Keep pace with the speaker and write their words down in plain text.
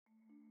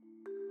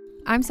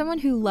I'm someone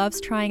who loves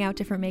trying out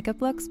different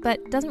makeup looks,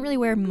 but doesn't really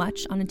wear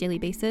much on a daily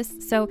basis,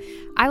 so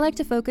I like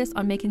to focus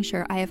on making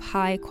sure I have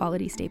high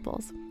quality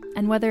staples.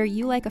 And whether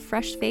you like a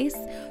fresh face,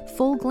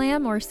 full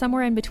glam, or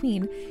somewhere in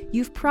between,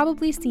 you've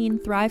probably seen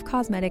Thrive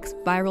Causemetics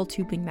Viral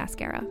Tubing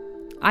Mascara.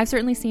 I've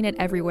certainly seen it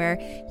everywhere.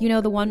 You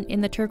know, the one in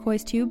the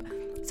turquoise tube?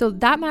 So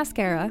that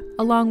mascara,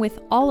 along with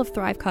all of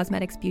Thrive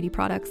Causemetics beauty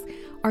products,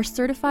 are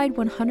certified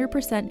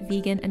 100%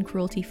 vegan and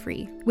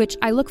cruelty-free, which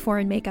I look for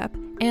in makeup,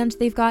 and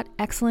they've got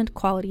excellent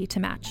quality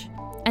to match.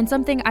 And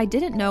something I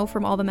didn't know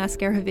from all the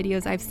mascara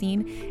videos I've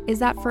seen is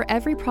that for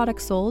every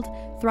product sold,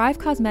 Thrive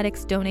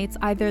Causemetics donates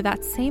either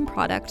that same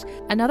product,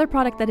 another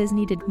product that is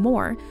needed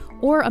more,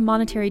 or a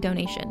monetary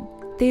donation.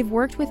 They've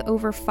worked with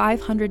over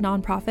 500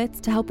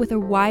 nonprofits to help with a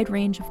wide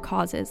range of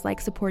causes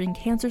like supporting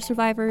cancer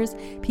survivors,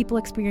 people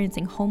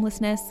experiencing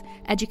homelessness,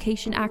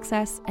 education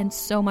access, and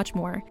so much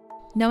more.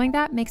 Knowing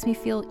that makes me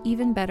feel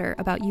even better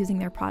about using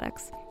their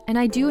products. And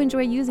I do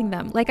enjoy using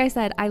them. Like I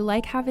said, I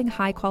like having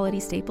high quality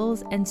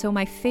staples, and so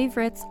my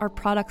favorites are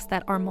products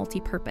that are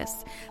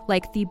multi-purpose,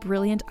 like the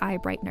Brilliant Eye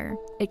Brightener.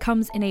 It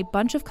comes in a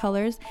bunch of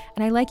colors,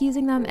 and I like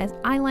using them as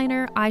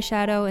eyeliner,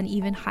 eyeshadow, and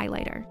even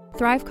highlighter.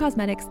 Thrive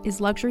Causemetics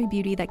is luxury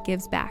beauty that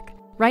gives back.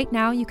 Right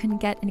now, you can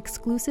get an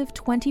exclusive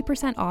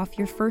 20% off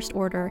your first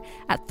order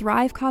at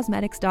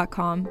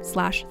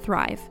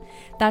thrivecausemetics.com/thrive.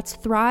 That's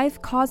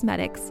Thrive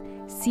Causemetics,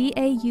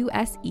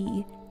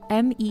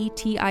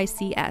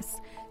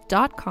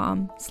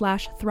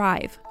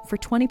 CAUSEMETICS.com/thrive for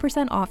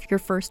 20% off your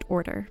first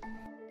order.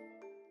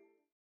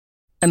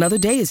 Another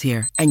day is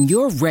here, and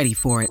you're ready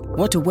for it.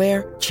 What to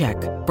wear? Check.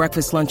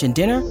 Breakfast, lunch, and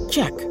dinner?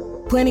 Check.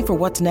 Planning for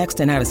what's next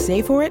and how to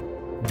save for it?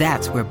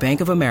 That's where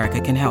Bank of America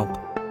can help.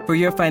 For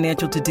your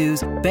financial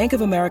to-dos, Bank of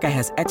America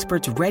has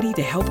experts ready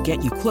to help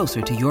get you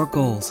closer to your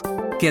goals.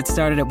 Get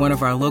started at one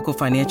of our local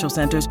financial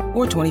centers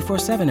or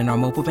 24/7 in our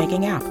mobile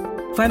banking app.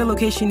 Find a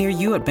location near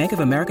you at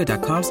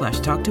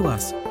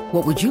bankofamerica.com/talktous.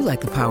 What would you like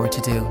the power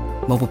to do?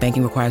 Mobile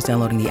banking requires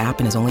downloading the app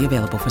and is only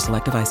available for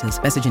select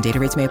devices. Message and data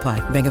rates may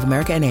apply. Bank of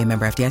America N.A.,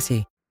 member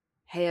FDIC.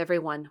 Hey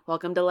everyone,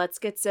 welcome to Let's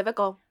Get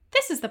Civical.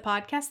 This is the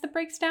podcast that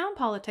breaks down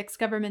politics,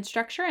 government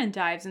structure, and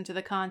dives into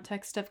the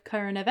context of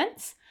current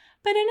events,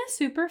 but in a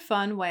super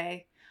fun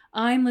way.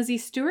 I'm Lizzie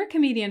Stewart,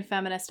 comedian,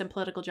 feminist, and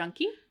political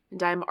junkie.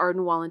 And I'm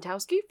Arden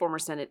Walentowski, former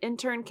Senate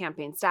intern,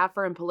 campaign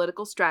staffer, and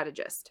political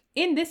strategist.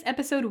 In this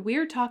episode,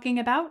 we're talking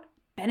about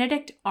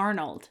Benedict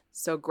Arnold.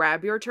 So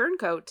grab your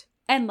turncoat.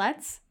 And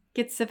let's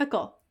get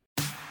civical.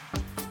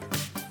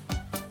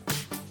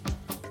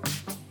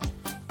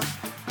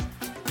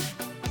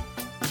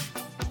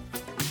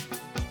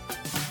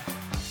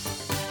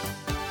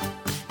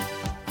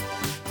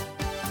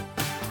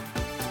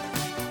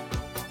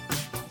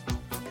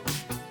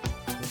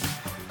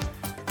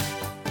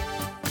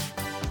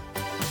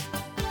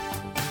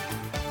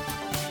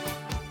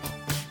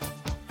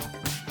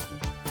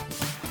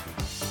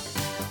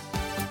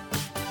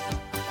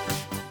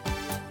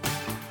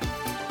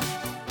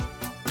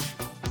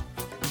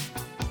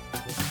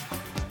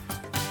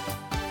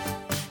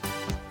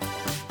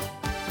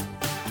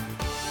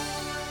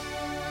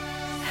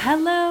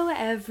 Hello,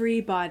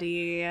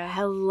 everybody.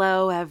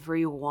 Hello,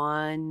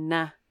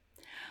 everyone.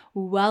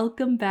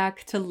 Welcome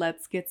back to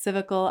Let's Get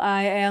Civical.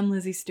 I am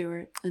Lizzie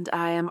Stewart. And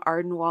I am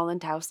Arden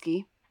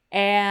Walentowski.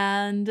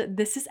 And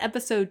this is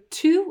episode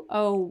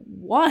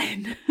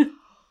 201.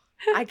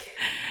 I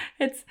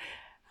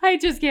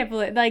just can't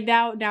believe, like,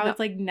 now it's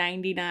like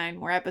 99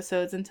 more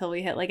episodes until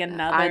we hit like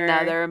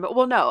another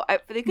well, no, I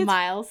think it's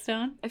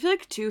milestone. I feel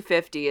like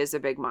 250 is a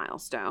big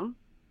milestone.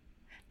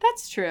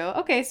 That's true.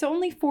 Okay, so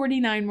only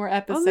 49 more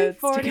episodes.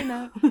 Only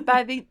 49.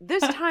 By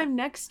this time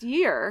next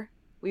year,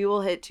 we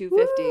will hit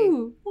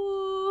 250.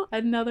 Woo!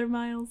 Another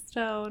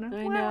milestone.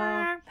 I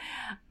know.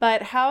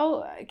 But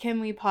how can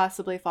we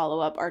possibly follow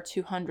up our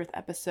 200th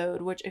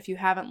episode, which if you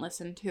haven't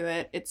listened to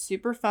it, it's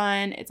super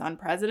fun. It's on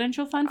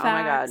presidential fun facts. Oh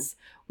my God.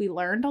 We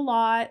learned a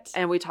lot.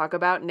 And we talk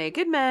about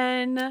naked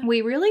men.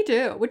 We really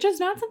do, which is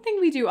not something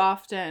we do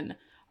often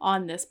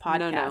on this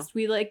podcast. No.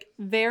 We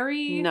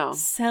very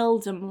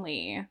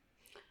seldomly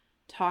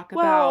talk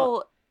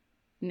about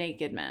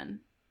naked men.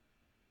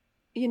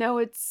 You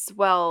know,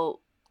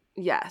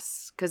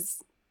 yes,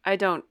 because I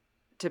don't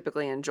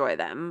typically enjoy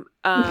them.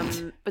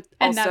 But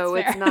also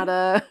it's not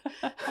a...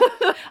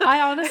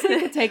 I honestly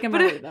could take them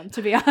or leave them,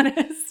 to be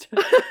honest.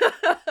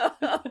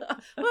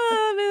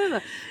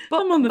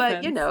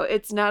 But you know,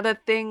 it's not a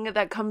thing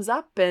that comes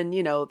up in,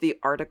 you know, the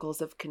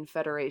Articles of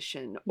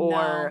Confederation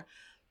or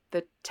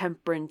the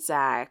Temperance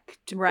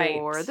Act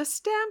or the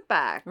Stamp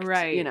Act.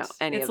 Right. You know,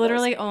 it's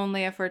literally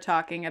only if we're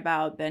talking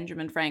about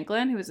Benjamin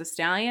Franklin, who was a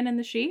stallion in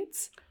the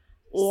sheets.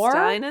 Or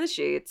Stallion in the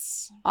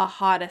Sheets. A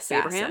hot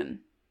assassin. Babraham?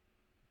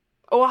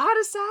 Oh, a hot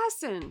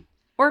assassin.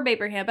 Or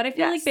Babraham. But I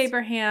feel like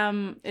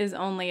Babraham is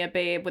only a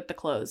babe with the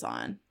clothes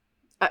on.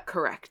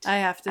 Correct. I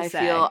have to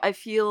say. I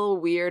feel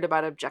weird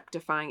about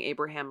objectifying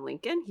Abraham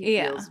Lincoln. He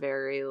feels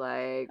very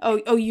like...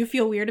 Oh, you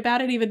feel weird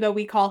about it even though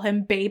we call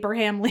him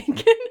Babraham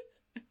Lincoln?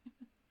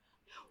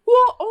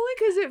 Well, only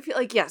because it feels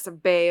like, yes, a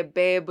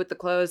babe with the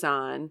clothes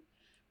on.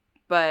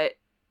 but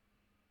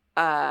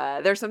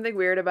there's something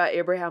weird about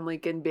Abraham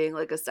Lincoln being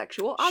like a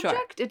sexual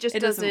object. Sure. It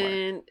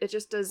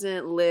just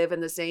doesn't live in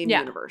the same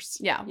universe.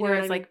 Yeah,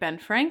 whereas like Ben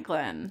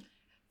Franklin.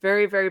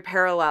 Very, very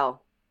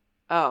parallel.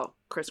 Oh,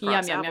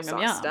 crisscross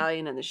applesauce.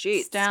 Stallion in the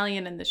sheets.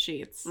 Stallion in the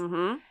sheets.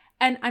 Mm-hmm.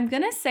 And I'm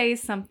going to say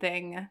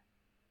something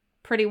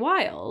pretty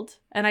wild,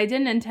 and I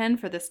didn't intend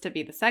for this to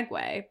be the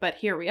segue, but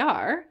here we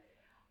are.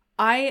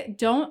 I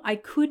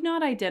could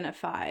not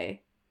identify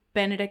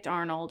Benedict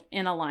Arnold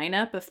in a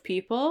lineup of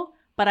people,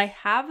 but I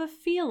have a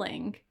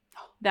feeling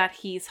that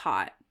he's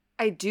hot.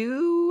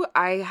 Same.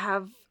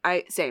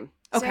 Okay.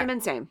 Same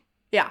and same.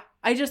 Yeah.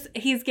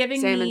 He's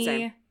giving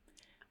me,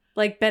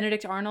 like,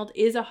 Benedict Arnold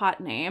is a hot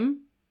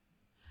name.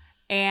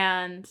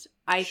 And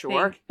I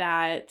think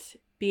that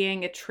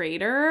being a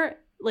traitor,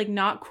 like,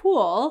 not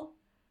cool,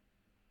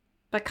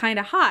 but kind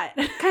of hot.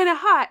 Kind of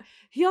hot.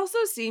 He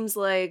also seems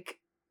like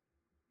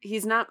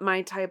he's not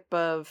my type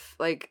of,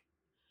 like,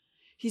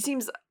 he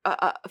seems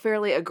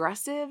fairly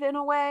aggressive in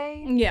a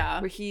way. Yeah.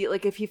 Where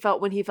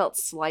when he felt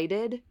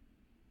slighted,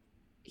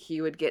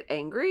 he would get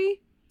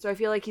angry. So I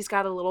feel like he's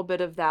got a little bit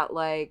of that,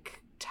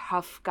 like,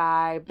 tough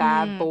guy,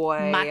 bad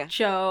boy.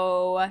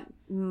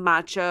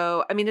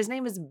 Macho. I mean, his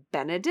name is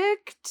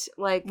Benedict.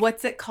 Like,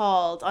 what's it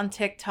called on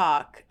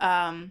TikTok?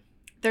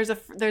 There's a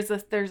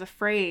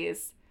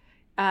phrase.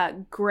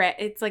 Gray.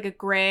 It's like a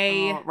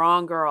gray. Oh,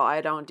 wrong girl. I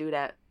don't do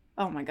that.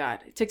 Oh my God.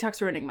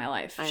 TikTok's ruining my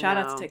life. Shout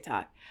out to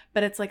TikTok.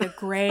 But it's like a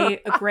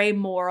gray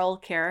moral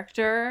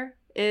character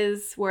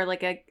is where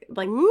like a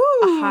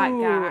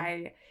hot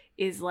guy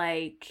is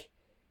like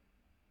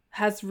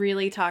has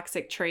really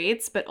toxic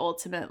traits, but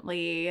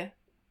ultimately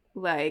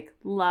like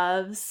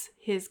loves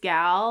his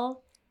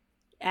gal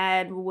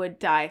and would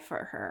die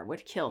for her,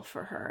 would kill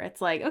for her.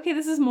 It's like, okay,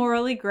 this is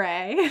morally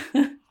gray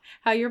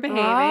how you're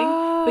behaving,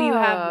 but you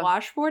have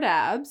washboard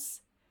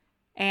abs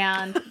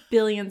and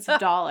billions of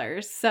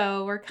dollars.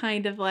 So we're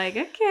kind of like,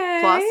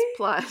 okay.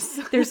 Plus.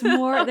 There's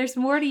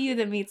more to you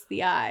than meets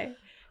the eye.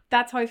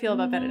 That's how I feel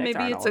about Benedict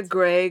Arnold. Maybe it's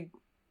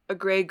a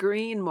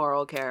gray-green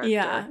moral character.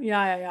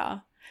 Yeah.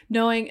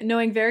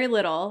 Knowing very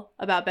little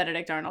about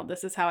Benedict Arnold,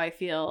 this is how I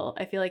feel.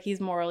 I feel like he's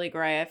morally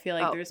gray. I feel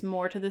like there's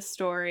more to this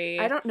story.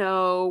 I don't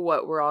know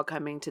what we're all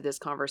coming to this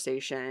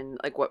conversation,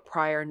 like what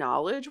prior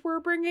knowledge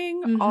we're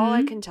bringing. Mm-hmm. All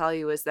I can tell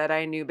you is that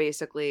I knew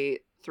basically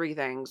 3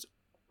 things.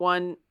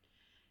 1,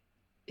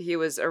 he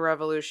was a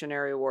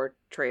Revolutionary War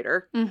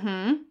traitor.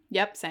 Mm-hmm.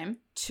 Yep, same.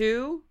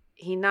 2,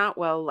 he not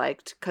well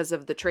liked because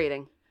of the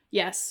trading.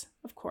 Yes,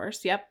 of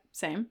course. Yep,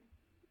 same.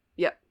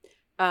 Yep.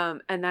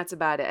 And that's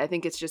about it. I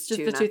think it's just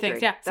 2, the 2 things.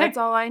 3. Yeah, that's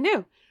all I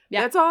knew.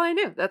 Yeah. That's all I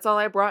knew. That's all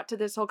I brought to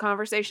this whole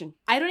conversation.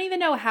 I don't even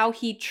know how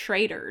he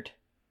traitored.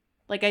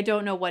 Like, I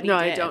don't know what he did.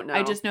 I don't know.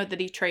 I just know that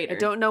he traitored. I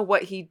don't know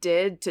what he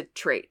did to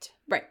trait.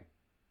 Right.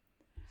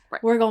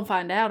 We're going to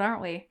find out,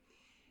 aren't we?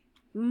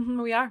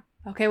 Mm-hmm, we are.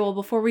 Okay, well,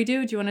 before we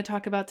do you want to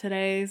talk about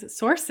today's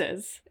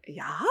sources?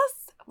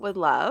 Yes, would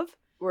love.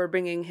 We're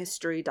bringing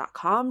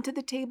history.com to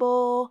the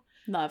table.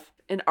 Love.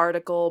 An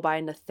article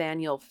by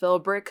Nathaniel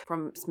Philbrick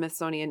from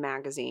Smithsonian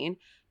Magazine.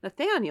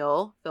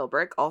 Nathaniel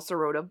Philbrick also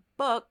wrote a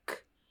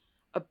book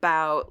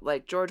about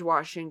like George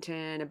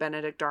Washington and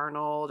Benedict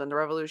Arnold and the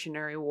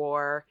Revolutionary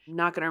War. I'm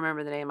not going to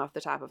remember the name off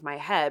the top of my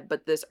head,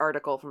 but this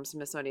article from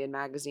Smithsonian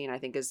Magazine I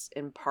think is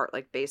in part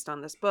like based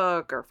on this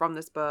book or from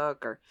this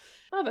book or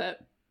love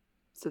it.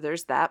 So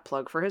there's that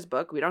plug for his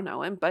book. We don't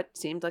know him, but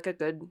seemed like a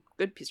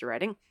good piece of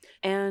writing.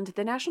 And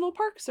the National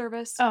Park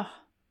Service. Oh.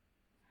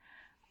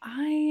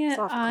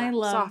 I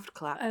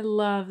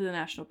love the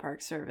National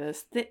Park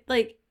Service.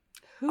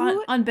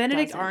 On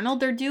Benedict Arnold,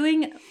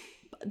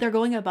 they're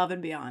going above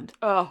and beyond.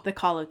 Oh, the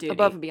Call of Duty.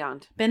 Above and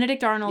beyond.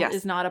 Benedict Arnold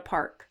is not a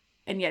park,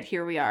 and yet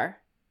here we are.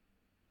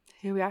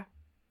 Here we are.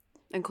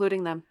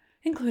 Including them.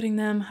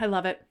 I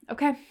love it.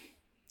 Okay.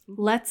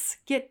 Let's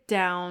get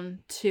down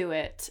to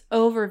it.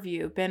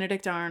 Overview,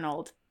 Benedict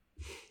Arnold.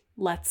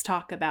 Let's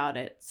talk about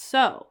it.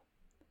 So,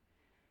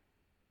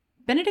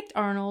 Benedict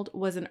Arnold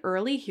was an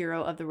early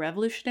hero of the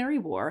Revolutionary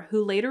War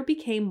who later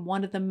became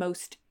one of the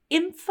most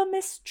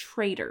infamous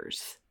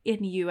traitors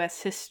in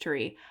U.S.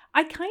 history.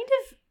 I kind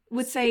of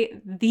would say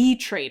the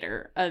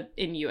traitor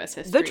in U.S.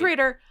 history. The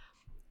traitor.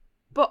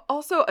 But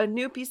also a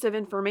new piece of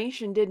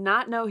information, did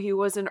not know he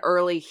was an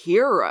early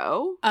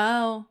hero.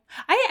 Oh.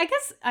 I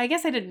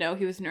guess I didn't know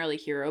he was an early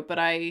hero, but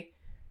I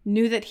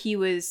knew that he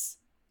was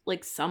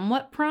like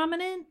somewhat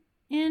prominent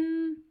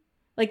in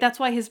like that's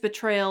why his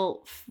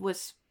betrayal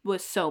was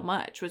so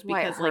much was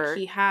because like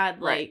he had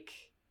like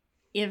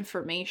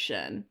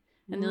information,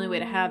 and the only way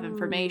to have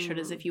information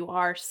is if you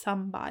are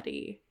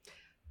somebody.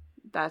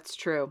 That's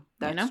true.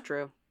 That's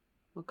true.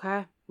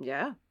 Okay.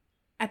 Yeah.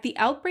 At the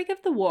outbreak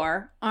of the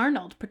war,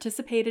 Arnold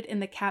participated in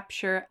the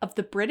capture of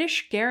the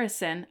British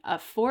garrison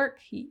of Fort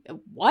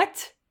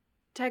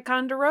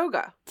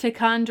Ticonderoga.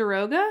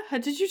 Ticonderoga?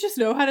 Did you just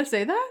know how to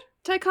say that?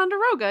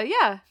 Ticonderoga,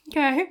 yeah.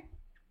 Okay.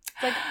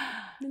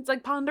 It's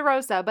like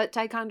Ponderosa, but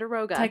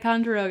Ticonderoga.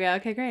 Ticonderoga.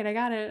 Okay, great. I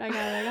got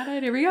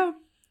it. Here we go.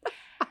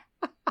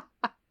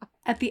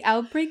 At the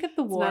outbreak of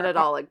the war... It's not at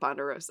all like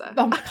Ponderosa.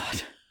 Oh my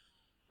God.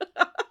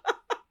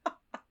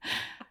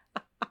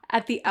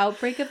 At the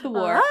outbreak of the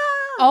war.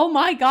 Oh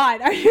my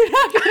God. Are you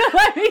not going to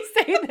let me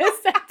say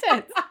this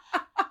sentence?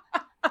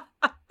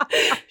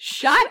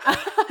 Shut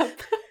up.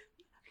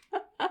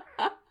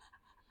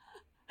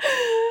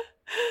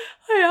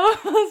 I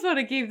almost want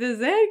to keep this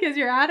in because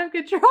you're out of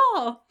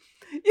control.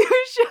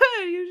 You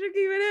should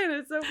keep it in.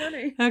 It's so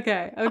funny.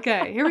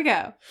 Okay. Here we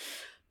go.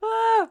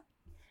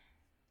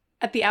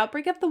 At the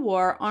outbreak of the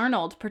war,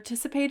 Arnold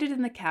participated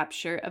in the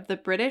capture of the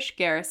British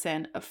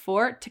garrison of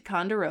Fort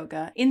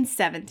Ticonderoga in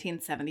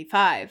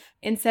 1775.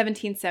 In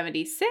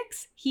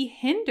 1776, he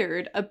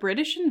hindered a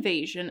British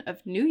invasion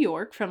of New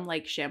York from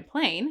Lake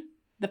Champlain.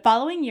 The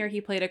following year,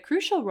 he played a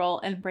crucial role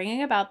in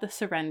bringing about the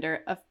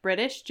surrender of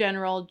British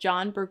General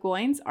John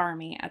Burgoyne's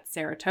army at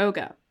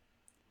Saratoga.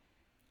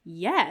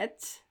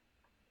 Yet,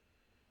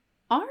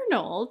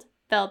 Arnold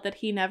felt that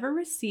he never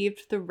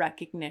received the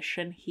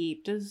recognition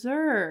he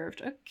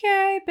deserved.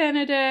 Okay,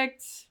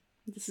 Benedict.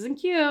 This isn't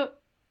cute.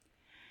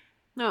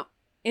 No.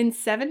 In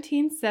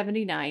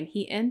 1779,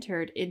 he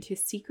entered into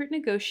secret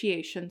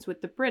negotiations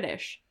with the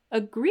British,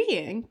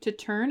 agreeing to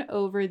turn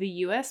over the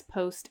U.S.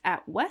 post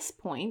at West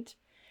Point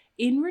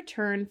in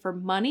return for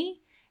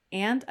money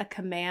and a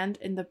command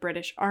in the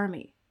British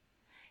Army.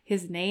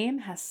 His name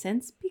has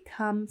since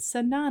become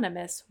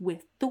synonymous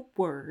with the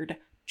word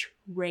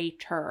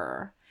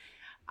traitor.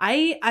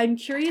 I'm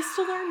curious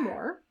to learn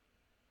more.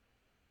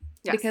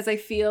 Yes. Because I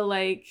feel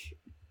like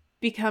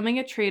becoming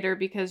a traitor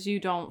because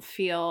you don't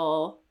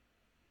feel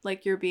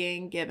like you're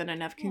being given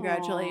enough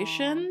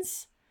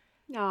congratulations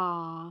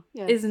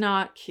Yes. is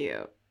not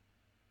cute.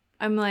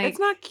 I'm like, it's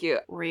not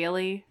cute.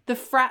 Really? The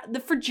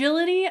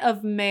fragility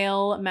of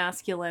male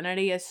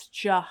masculinity is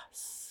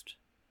just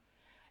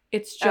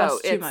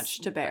too much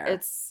to bear.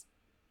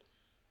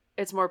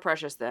 It's more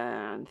precious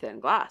than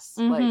thin glass.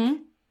 Like,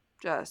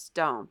 just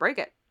don't break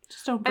it.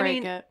 Just don't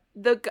break it.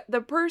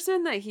 The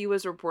person that he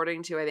was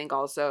reporting to, I think,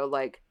 also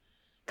like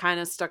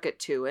kind of stuck it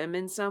to him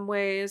in some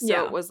ways.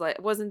 So it was like,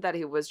 it wasn't that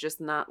he was just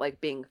not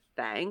like being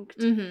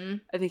thanked.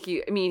 I think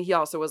he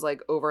also was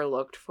like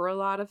overlooked for a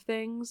lot of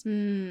things. But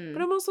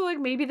I'm also like,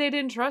 maybe they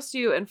didn't trust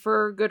you, and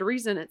for good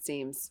reason, it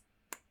seems.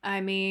 I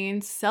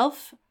mean,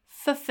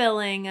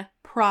 self-fulfilling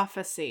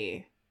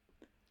prophecy.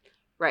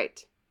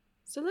 Right.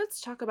 So let's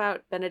talk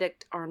about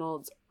Benedict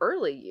Arnold's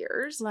early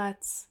years.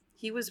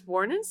 He was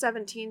born in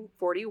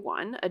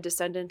 1741, a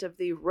descendant of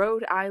the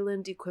Rhode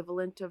Island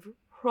equivalent of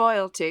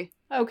royalty.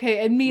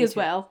 Okay, and me as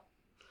well.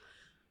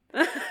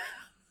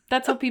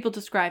 That's how people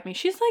describe me.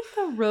 She's like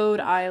the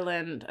Rhode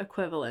Island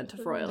equivalent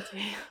of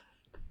royalty.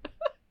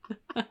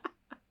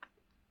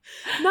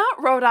 Not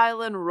Rhode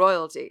Island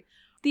royalty.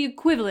 The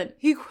equivalent.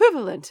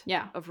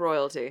 Of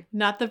royalty.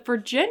 Not the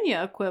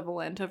Virginia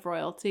equivalent of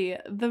royalty.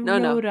 The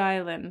Rhode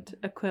Island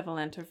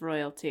equivalent of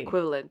royalty.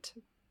 Equivalent.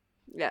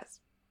 Yes.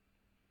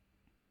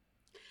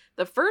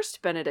 The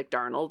first Benedict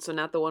Arnold, so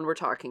not the one we're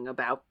talking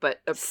about,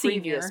 but a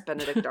previous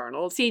Benedict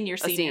Arnold. Senior.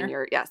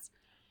 Yes.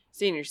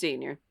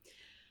 Senior.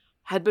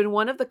 Had been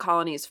one of the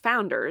colony's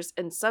founders,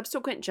 and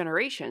subsequent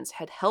generations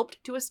had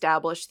helped to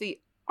establish the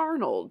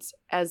Arnolds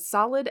as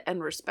solid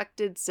and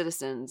respected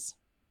citizens.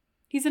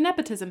 He's a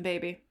nepotism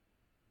baby.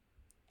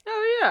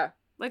 Oh, yeah.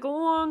 Like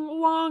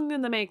long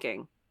in the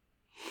making.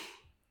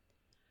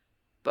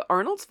 But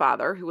Arnold's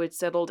father, who had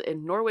settled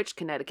in Norwich,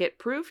 Connecticut,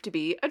 proved to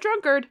be a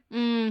drunkard.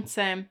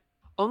 Same.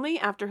 Only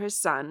after his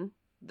son,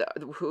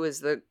 who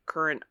is the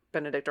current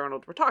Benedict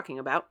Arnold we're talking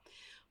about,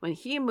 when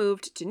he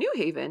moved to New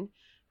Haven,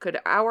 could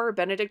our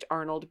Benedict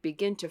Arnold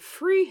begin to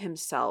free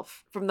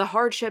himself from the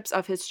hardships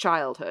of his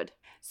childhood.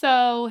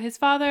 So his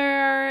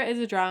father is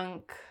a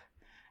drunk,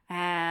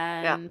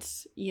 and,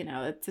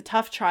 it's a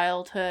tough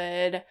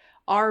childhood.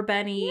 Our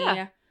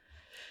Benny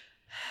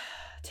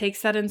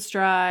takes that in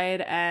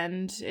stride,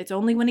 and it's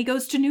only when he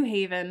goes to New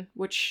Haven,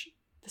 which...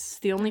 This is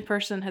the only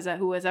person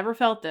who has ever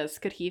felt this.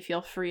 Could he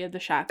feel free of the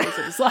shackles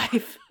of his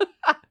life?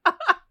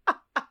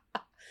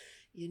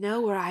 You know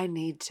where I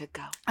need to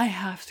go. I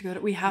have to go to...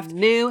 We have to...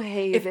 New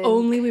Haven, if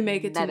only we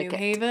make it to New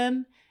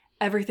Haven,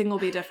 everything will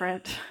be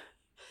different.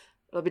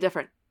 It'll be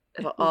different.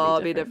 It'll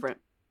all be different.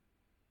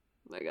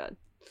 Oh my God.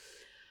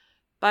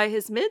 By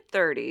his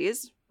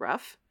mid-30s,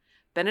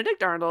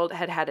 Benedict Arnold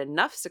had had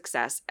enough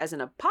success as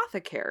an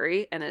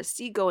apothecary and a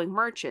seagoing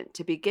merchant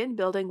to begin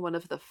building one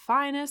of the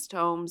finest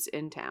homes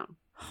in town.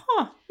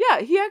 Huh.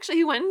 Yeah, he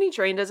went and he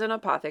trained as an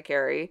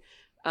apothecary,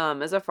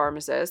 as a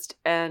pharmacist,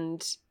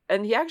 and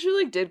he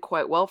actually did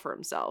quite well for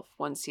himself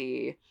once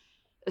he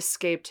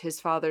escaped his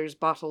father's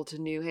bottle to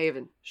New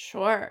Haven.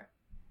 Sure.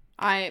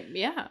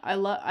 I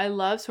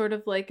love sort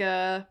of like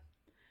an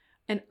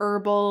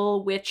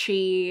herbal,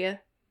 witchy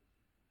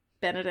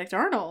Benedict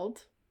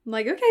Arnold. I'm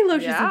like, okay,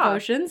 lotions and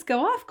potions,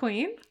 go off,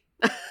 queen.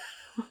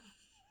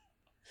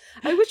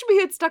 I wish we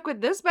had stuck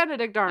with this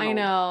Benedict Arnold. I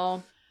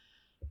know.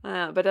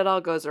 But it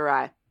all goes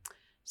awry.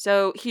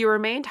 So he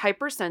remained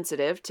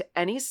hypersensitive to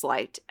any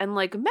slight, and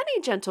like many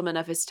gentlemen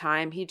of his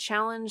time, he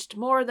challenged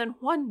more than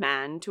one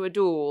man to a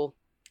duel.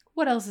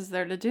 What else is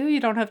there to do? You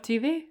don't have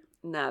TV?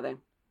 Nothing.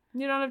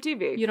 You don't have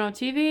TV. You don't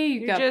have TV.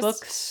 You got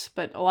books,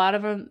 but a lot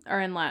of them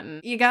are in Latin.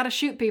 You gotta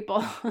shoot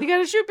people. You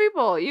gotta shoot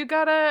people. You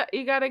gotta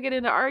get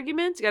into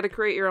arguments. You gotta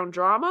create your own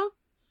drama.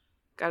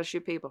 Gotta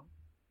shoot people.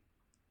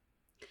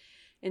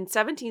 In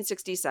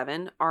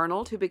 1767,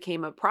 Arnold, who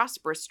became a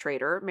prosperous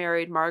trader,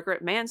 married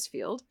Margaret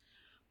Mansfield.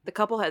 The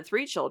couple had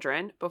 3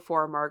 children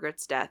before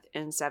Margaret's death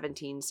in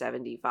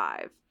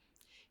 1775.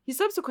 He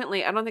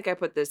subsequently, I don't think I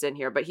put this in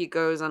here, but he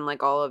goes on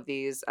like all of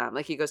these,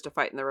 like he goes to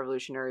fight in the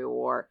Revolutionary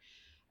War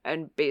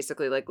and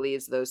basically like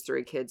leaves those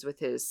 3 kids with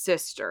his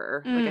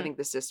sister. Like I think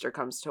the sister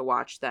comes to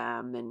watch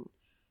them and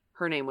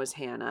her name was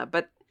Hannah.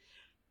 But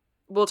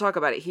we'll talk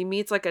about it. He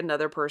meets like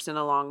another person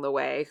along the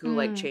way who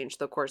like changed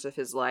the course of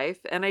his life.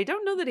 And I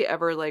don't know that he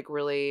ever like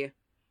really,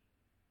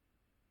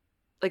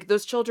 like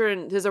those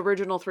children, his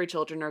original 3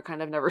 children are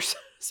kind of never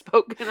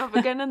spoken of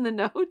again in the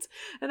notes.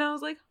 And I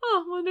was like,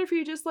 oh, I wonder if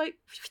he just like,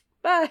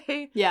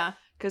 bye. Yeah.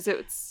 Because it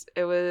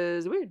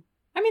was weird.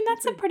 I mean,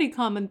 that's a pretty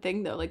common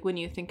thing, though. Like, when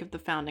you think of the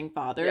founding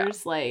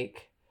fathers,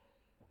 like,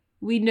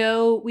 we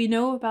know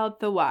about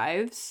the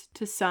wives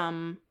to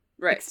some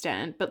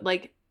extent, but,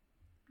 like,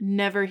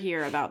 never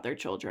hear about their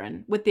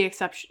children, with the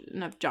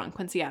exception of John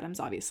Quincy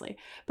Adams, obviously.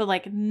 But,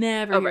 like,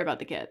 never hear about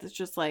the kids. It's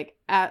just, like,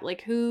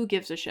 who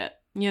gives a shit,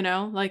 you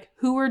know? Like,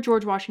 who are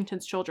George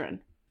Washington's children?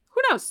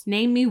 Who knows?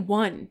 Name me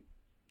one.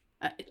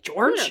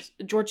 George?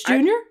 George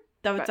Jr.?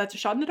 That's a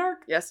shot in the dark?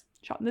 Yes.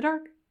 Shot in the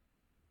dark.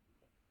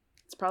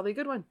 It's probably a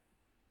good one.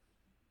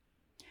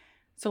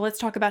 So let's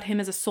talk about him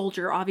as a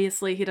soldier.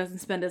 Obviously, he doesn't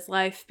spend his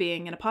life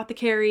being an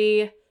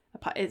apothecary.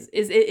 Is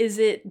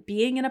it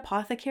being an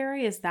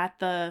apothecary? Is that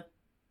the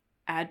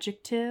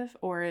adjective,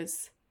 or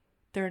is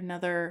there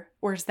another,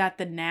 or is that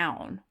the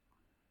noun?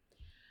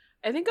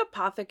 I think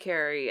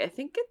apothecary. I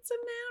think it's a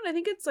noun. I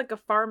think it's like a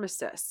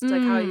pharmacist,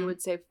 like how you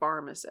would say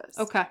pharmacist.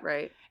 Okay,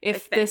 right.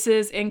 If this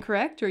is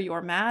incorrect or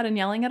you're mad and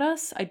yelling at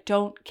us, I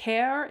don't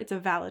care. It's a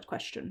valid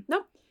question.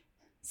 Nope.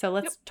 So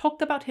let's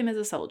talk about him as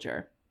a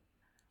soldier.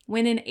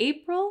 When in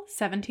April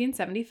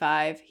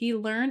 1775, he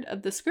learned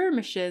of the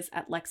skirmishes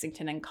at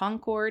Lexington and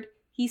Concord,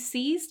 he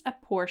seized a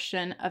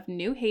portion of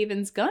New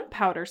Haven's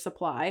gunpowder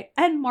supply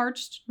and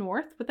marched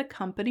north with a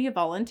company of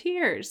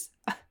volunteers.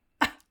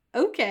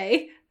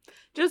 Okay.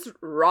 Just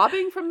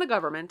robbing from the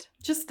government.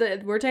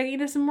 We're taking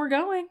this and we're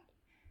going.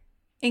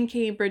 In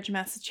Cambridge,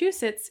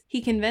 Massachusetts,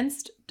 he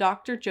convinced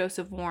Dr.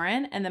 Joseph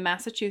Warren and the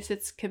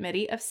Massachusetts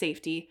Committee of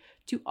Safety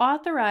to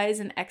authorize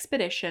an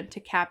expedition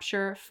to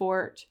capture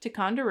Fort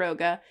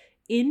Ticonderoga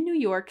in New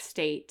York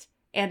State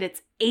and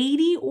its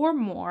 80 or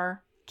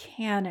more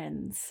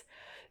cannons.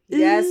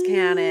 Yes, Ooh,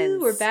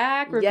 cannons. We're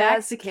back. We're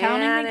back to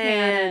counting the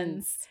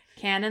cannons.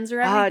 Cannons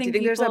are everything, do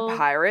you think people. There's a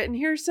pirate in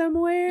here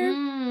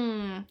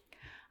somewhere?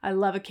 I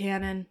love a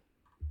cannon.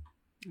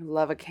 I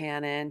love a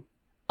cannon.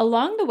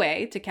 Along the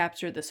way to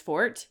capture this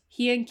fort,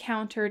 he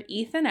encountered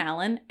Ethan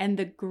Allen and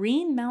the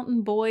Green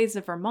Mountain Boys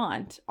of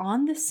Vermont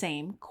on the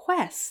same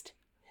quest.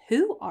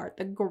 Who are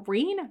the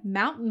Green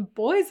Mountain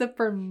Boys of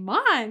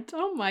Vermont?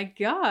 Oh my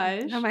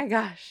gosh. Oh my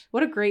gosh.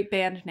 What a great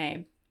band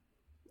name.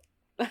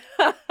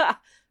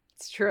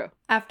 It's true.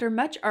 After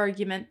much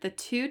argument, the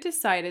two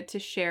decided to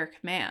share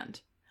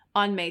command.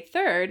 On May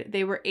 3rd,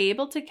 they were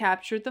able to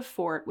capture the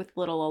fort with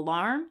little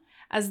alarm,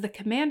 as the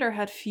commander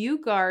had few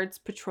guards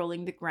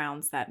patrolling the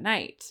grounds that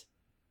night.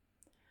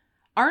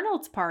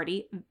 Arnold's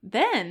party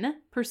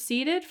then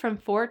proceeded from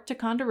Fort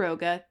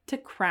Ticonderoga to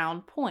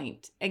Crown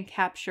Point and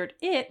captured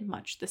it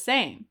much the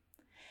same.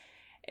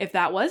 If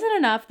that wasn't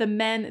enough, the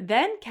men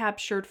then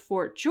captured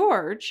Fort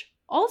George,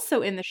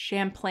 also in the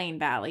Champlain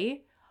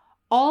Valley,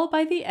 all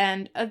by the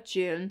end of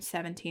June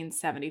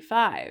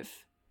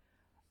 1775.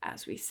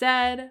 As we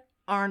said,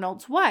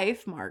 Arnold's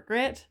wife,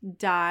 Margaret,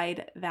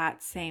 died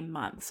that same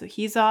month. So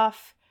he's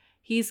off.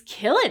 He's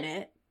killing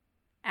it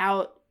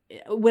out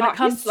when it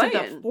comes to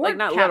the fort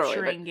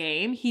capturing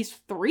game. He's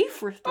 3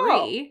 for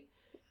 3.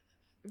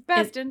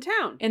 Best in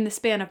town. In the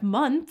span of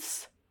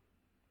months,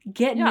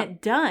 getting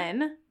it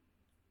done.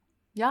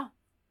 Yeah.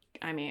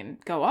 I mean,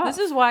 go off. This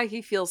is why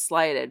he feels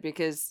slighted,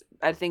 because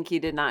I think he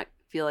did not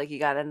feel like he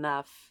got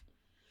enough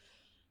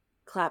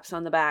claps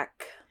on the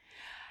back.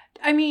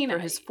 I mean, for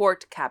his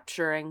fort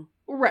capturing.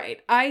 Right.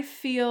 I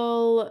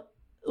feel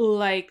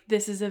like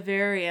this is a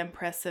very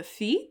impressive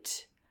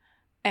feat.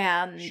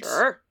 And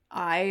sure,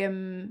 I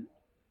am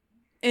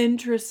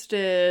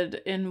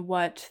interested in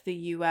what the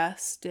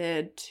U.S.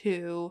 did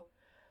to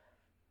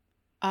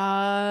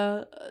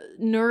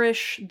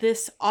nourish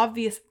this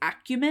obvious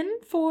acumen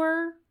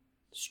for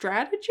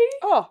strategy.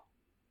 Oh,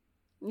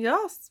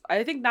 yes.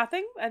 I think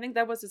nothing. I think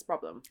that was his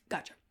problem.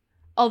 Gotcha.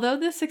 Although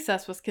this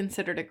success was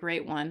considered a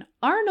great one,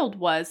 Arnold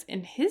was,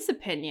 in his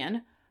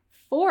opinion,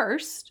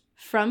 forced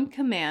from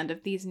command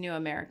of these new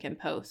American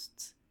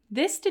posts.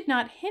 This did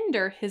not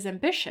hinder his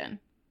ambition.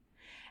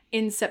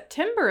 In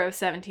September of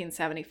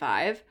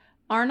 1775,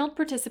 Arnold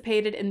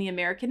participated in the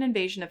American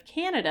invasion of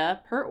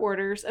Canada per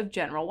orders of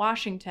General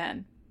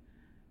Washington.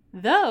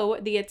 Though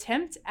the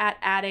attempt at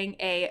adding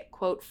a,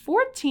 quote,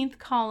 14th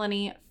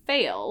colony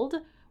failed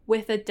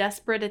with a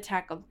desperate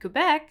attack on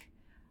Quebec,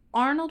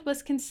 Arnold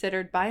was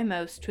considered by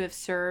most to have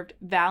served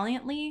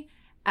valiantly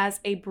as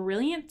a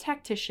brilliant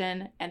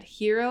tactician and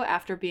hero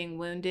after being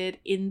wounded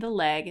in the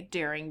leg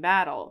during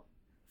battle.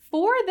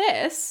 For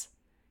this,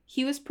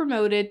 he was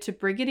promoted to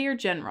brigadier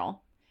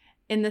general.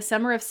 In the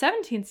summer of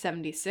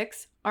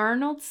 1776,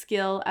 Arnold's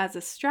skill as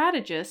a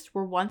strategist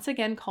were once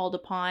again called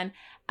upon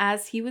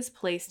as he was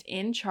placed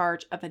in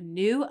charge of a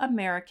new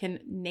American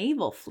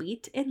naval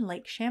fleet in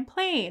Lake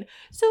Champlain.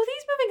 So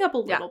he's moving up a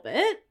little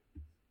bit.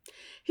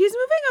 He's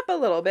moving up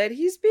a little bit.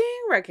 He's being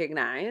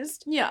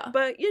recognized. Yeah.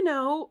 But, you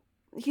know,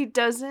 he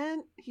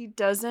doesn't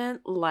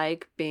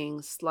like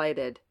being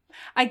slighted.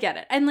 I get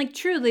it. And, like,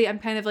 truly, I'm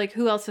kind of like,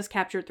 who else has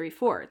captured 3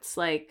 forts?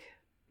 Like...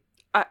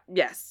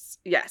 Yes.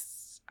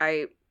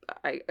 I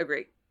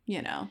agree.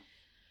 You know.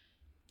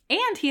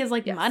 And he has,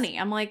 like, money.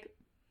 I'm like,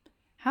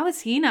 how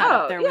is he not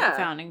up there with the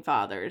Founding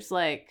Fathers?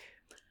 Like,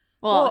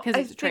 well, because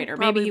he's a traitor.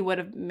 Maybe he would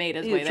have made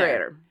his way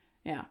there.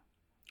 Yeah.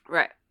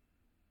 Right.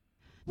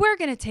 We're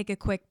going to take a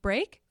quick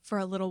break for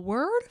a little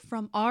word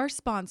from our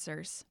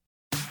sponsors.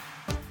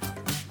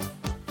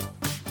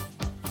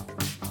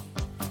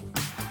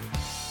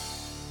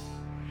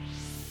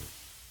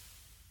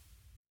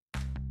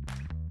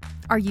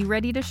 Are you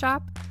ready to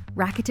shop?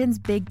 Rakuten's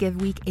Big Give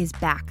Week is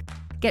back.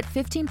 Get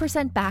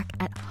 15% back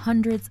at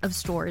hundreds of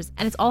stores,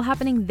 and it's all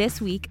happening this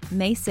week,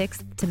 May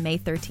 6th to May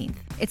 13th.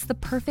 It's the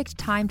perfect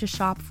time to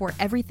shop for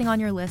everything on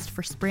your list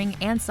for spring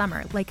and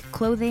summer, like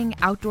clothing,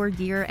 outdoor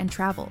gear, and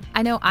travel.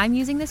 I know I'm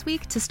using this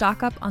week to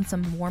stock up on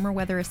some warmer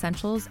weather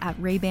essentials at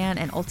Ray-Ban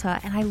and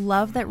Ulta, and I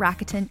love that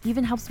Rakuten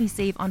even helps me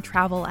save on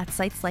travel at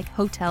sites like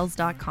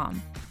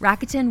Hotels.com.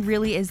 Rakuten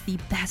really is the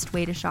best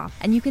way to shop,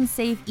 and you can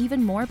save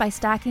even more by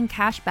stacking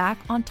cash back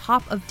on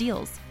top of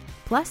deals.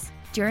 Plus,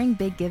 during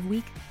Big Give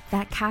Week,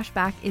 that cash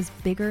back is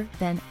bigger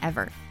than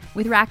ever.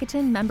 With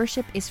Rakuten,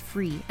 membership is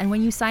free, and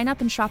when you sign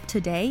up and shop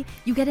today,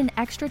 you get an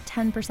extra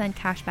 10%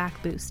 cash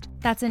back boost.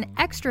 That's an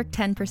extra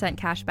 10%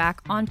 cash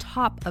back on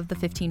top of the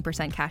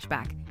 15% cash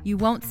back. You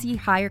won't see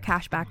higher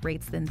cash back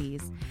rates than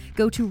these.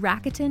 Go to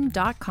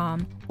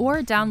Rakuten.com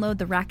or download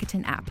the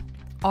Rakuten app.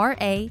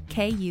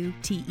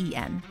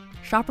 Rakuten.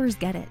 Shoppers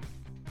get it.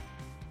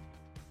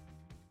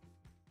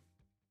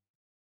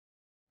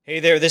 Hey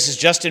there, this is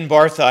Justin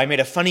Bartha. I made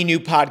a funny new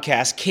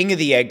podcast, King of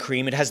the Egg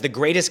Cream. It has the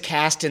greatest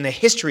cast in the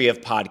history of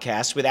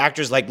podcasts with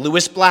actors like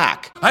Louis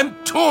Black. I'm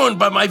torn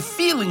by my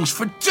feelings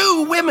for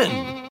 2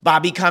 women.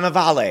 Bobby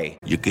Cannavale.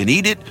 You can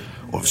eat it,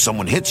 or if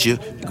someone hits you,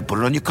 you can put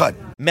it on your cut.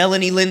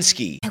 Melanie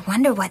Linsky. I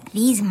wonder what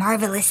these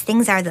marvelous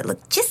things are that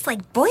look just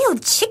like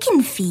boiled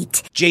chicken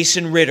feet.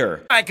 Jason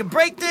Ritter. I can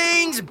break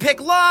things and pick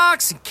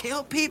locks and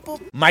kill people.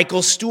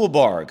 Michael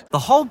Stuhlbarg. The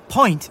whole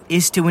point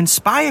is to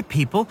inspire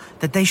people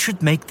that they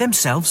should make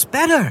themselves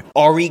better.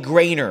 Ari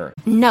Grainer.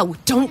 No,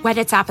 don't whet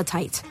its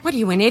appetite. What are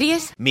you, an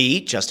idiot? Me,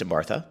 Justin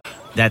Bartha.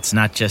 That's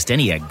not just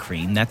any egg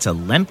cream, that's a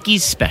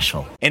Lemke's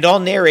special. And all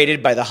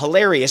narrated by the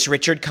hilarious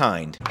Richard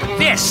Kind.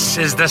 This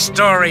is the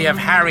story of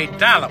Harry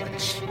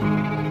Dalowitz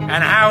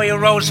and how he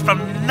rose from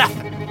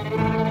nothing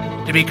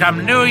to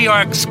become New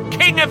York's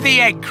King of the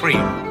Egg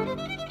Cream.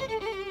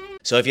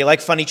 So if you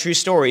like funny true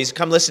stories,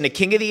 come listen to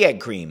King of the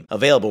Egg Cream,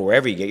 available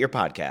wherever you get your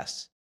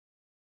podcasts.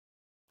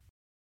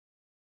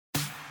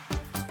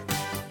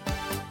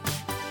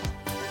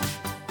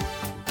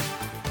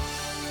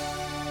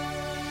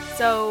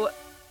 So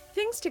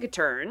things took a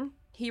turn.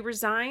 He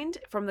resigned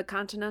from the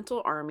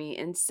Continental Army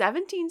in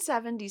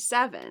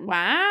 1777.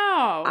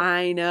 Wow.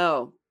 I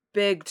know.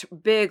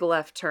 Big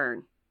left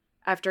turn.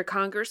 After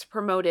Congress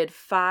promoted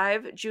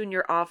 5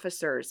 junior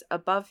officers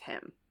above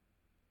him.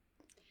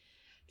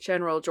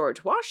 General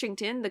George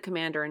Washington, the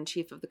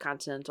commander-in-chief of the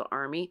Continental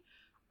Army,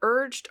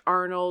 urged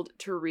Arnold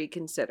to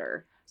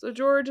reconsider. So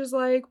George is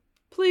like,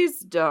 please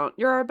don't.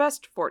 You're our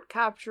best fort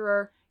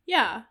capturer.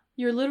 Yeah,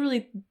 you're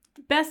literally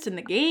best in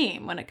the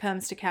game when it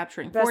comes to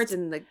capturing forts. Best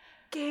in the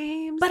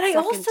game. But I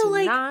also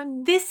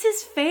like, this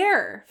is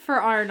fair for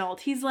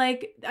Arnold. He's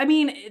like, I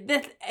mean,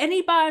 that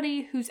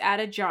anybody who's at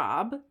a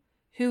job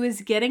who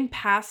is getting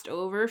passed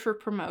over for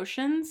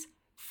promotions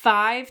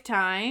 5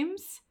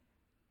 times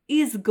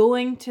is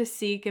going to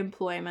seek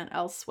employment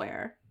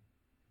elsewhere.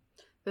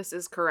 This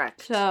is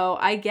correct. So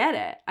I get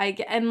it. I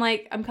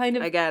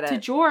get it. To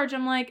George,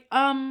 I'm like,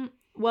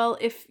 well,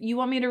 if you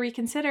want me to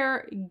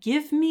reconsider,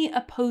 give me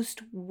a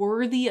post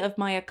worthy of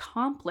my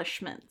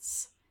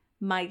accomplishments,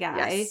 my guy.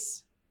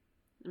 Yes.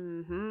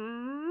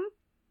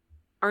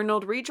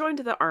 Arnold rejoined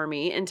the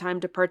army in time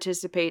to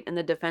participate in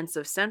the defense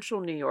of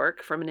central New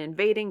York from an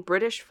invading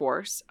British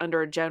force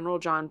under General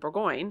John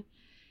Burgoyne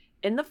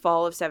in the fall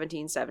of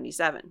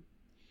 1777.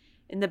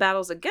 In the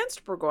battles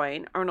against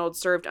Burgoyne, Arnold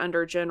served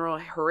under General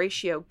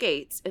Horatio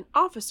Gates, an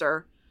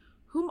officer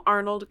whom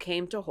Arnold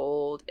came to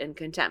hold in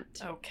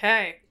contempt.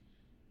 Okay.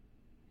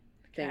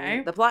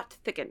 The plot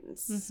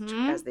thickens,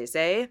 as they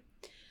say.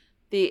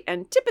 The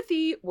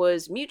antipathy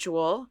was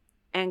mutual,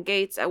 and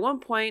Gates at one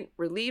point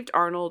relieved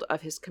Arnold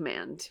of his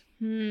command.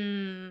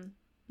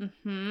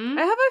 Mm-hmm.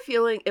 I have a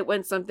feeling it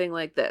went something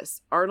like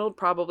this. Arnold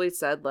probably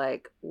said,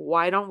 like,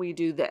 why don't we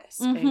do this?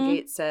 Mm-hmm. And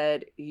Gates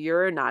said,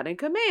 you're not in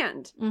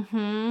command.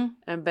 Mm-hmm.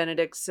 And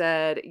Benedict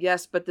said,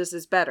 yes, but this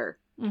is better.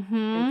 Mm-hmm.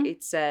 And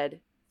Gates said,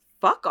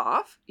 fuck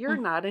off. You're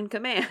not in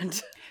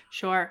command.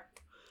 Sure.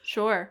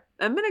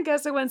 I'm going to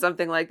guess it went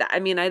something like that. I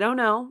mean, I don't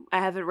know. I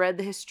haven't read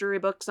the history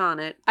books on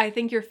it. I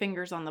think your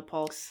finger's on the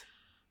pulse.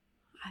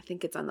 I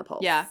think it's on the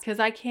pulse. Yeah, because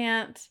I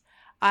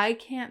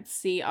can't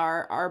see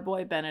our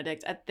boy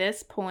Benedict at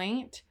this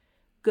point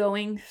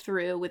going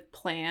through with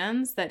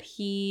plans that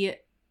he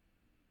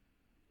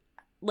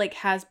like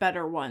has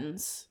better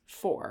ones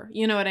for.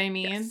 You know what I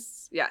mean?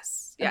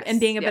 Yes. And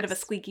being a bit of a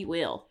squeaky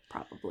wheel,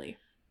 probably.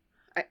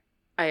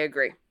 I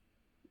agree.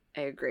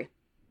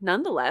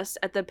 Nonetheless,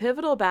 at the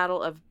pivotal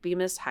Battle of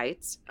Bemis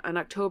Heights on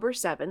October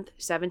 7th,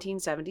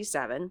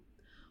 1777,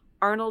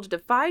 Arnold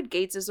defied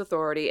Gates's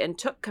authority and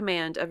took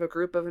command of a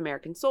group of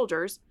American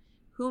soldiers,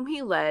 whom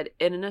he led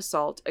in an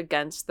assault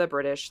against the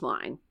British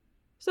line.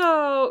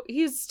 So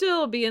he's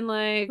still being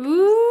like,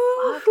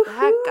 fuck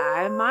that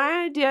guy,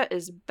 my idea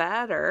is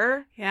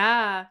better.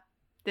 Yeah,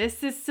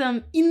 this is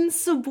some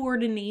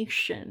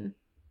insubordination.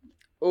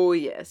 Oh,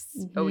 yes.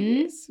 Mm-hmm. Oh,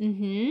 yes.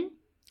 Mm-hmm.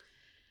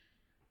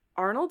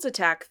 Arnold's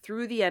attack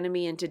threw the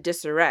enemy into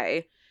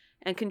disarray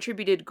and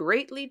contributed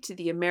greatly to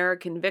the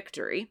American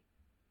victory.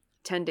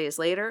 10 days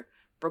later,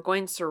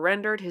 Burgoyne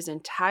surrendered his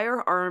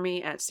entire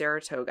army at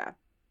Saratoga.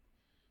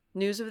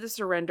 News of the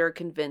surrender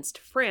convinced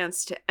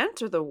France to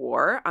enter the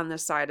war on the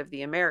side of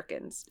the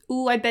Americans.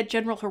 Ooh, I bet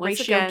General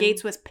Horatio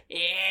Gates was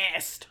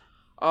pissed.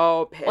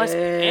 Oh,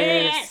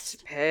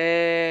 pissed.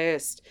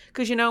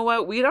 Because you know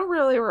what? We don't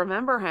really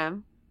remember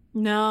him.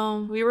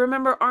 No. We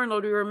remember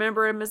Arnold. We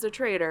remember him as a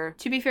traitor.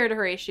 To be fair to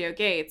Horatio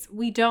Gates,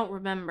 we don't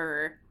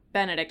remember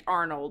Benedict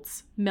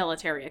Arnold's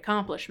military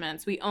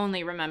accomplishments. We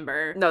only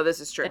remember this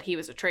is true. That he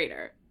was a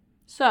traitor.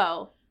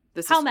 So,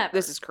 this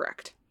is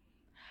correct.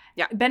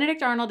 Yeah.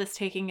 Benedict Arnold is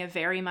taking a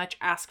very much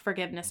ask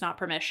forgiveness, not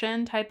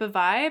permission type of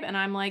vibe. And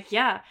I'm like,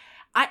 yeah,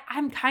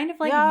 I'm kind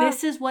of like,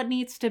 this is what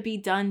needs to be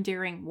done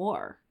during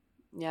war.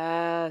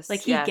 Yes.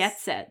 Like, he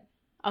gets it.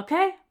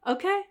 Okay.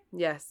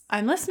 Yes.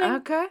 I'm listening.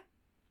 Okay.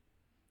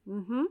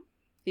 Mm-hmm.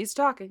 He's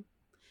talking.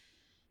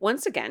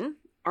 Once again,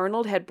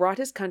 Arnold had brought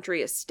his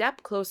country a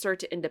step closer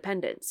to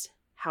independence.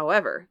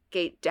 However,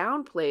 Gates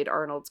downplayed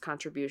Arnold's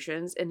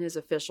contributions in his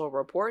official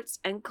reports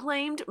and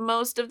claimed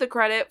most of the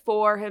credit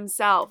for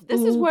himself.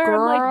 This is where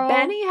I'm like,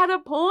 Benny had a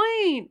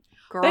point.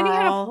 Benny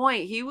had a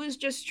point. He was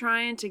just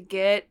trying to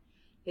get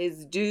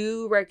his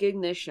due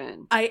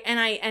recognition.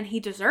 And he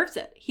deserves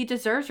it. He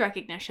deserves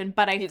recognition,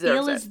 but I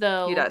feel as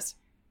though he does.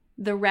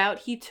 The route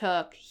he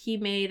took, he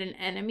made an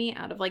enemy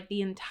out of like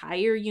the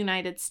entire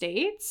United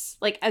States,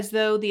 like as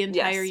though the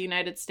entire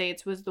United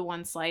States was the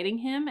one slighting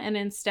him, and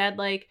instead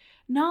like,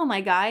 no,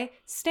 my guy,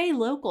 stay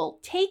local,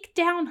 take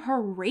down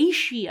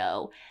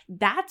Horatio.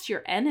 That's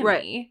your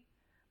enemy.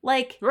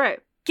 Like,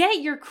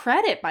 get your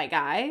credit, my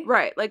guy.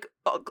 Right. Like,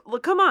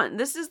 look, come on.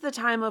 This is the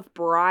time of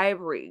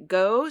bribery.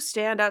 Go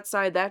stand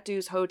outside that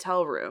dude's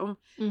hotel room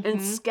and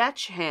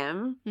sketch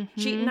him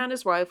cheating on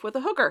his wife with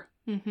a hooker.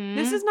 Mm-hmm.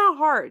 This is not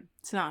hard.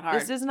 It's not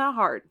hard. This is not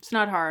hard. It's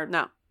not hard.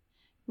 No.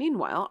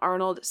 Meanwhile,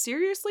 Arnold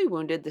seriously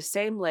wounded the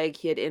same leg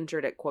he had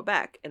injured at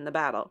Quebec in the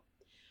battle.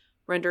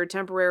 Rendered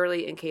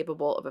temporarily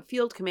incapable of a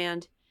field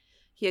command,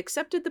 he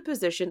accepted the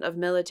position of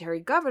military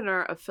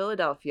governor of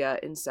Philadelphia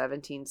in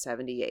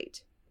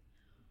 1778.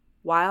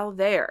 While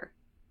there,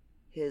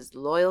 his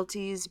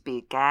loyalties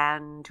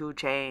began to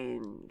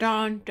change.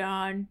 Dun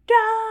dun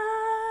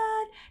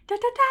dun. Da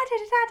da da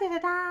da da da da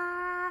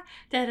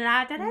da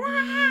da da da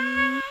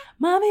da.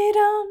 Mommy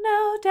don't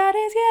know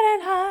daddy's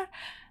getting hot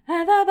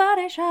at the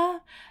body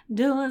shop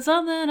doing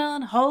something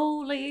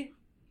unholy.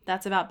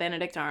 That's about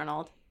Benedict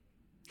Arnold.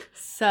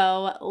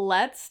 So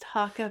let's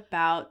talk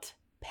about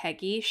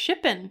Peggy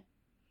Shippen.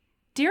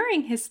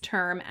 During his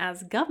term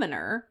as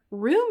governor,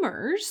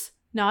 rumors,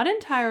 not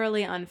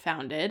entirely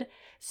unfounded,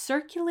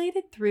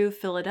 circulated through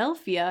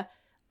Philadelphia,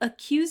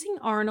 accusing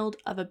Arnold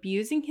of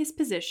abusing his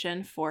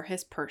position for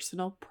his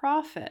personal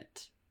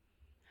profit.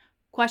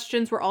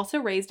 Questions were also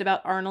raised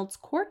about Arnold's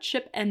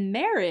courtship and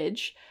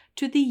marriage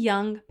to the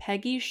young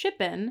Peggy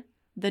Shippen,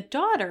 the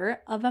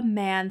daughter of a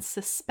man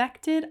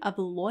suspected of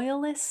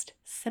loyalist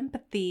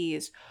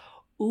sympathies.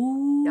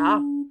 Ooh,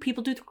 yeah.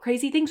 People do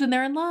crazy things when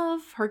they're in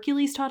love.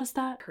 Hercules taught us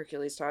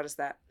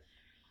that.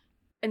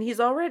 And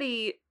he's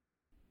already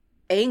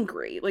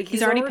angry. Like,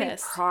 he's already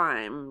pissed.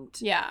 Primed.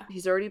 Yeah.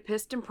 He's already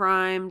pissed and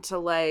primed to,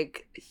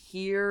 like,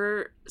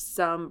 hear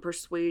some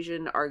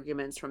persuasion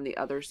arguments from the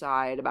other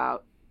side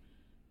about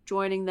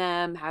joining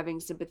them, having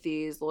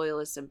sympathies,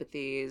 loyalist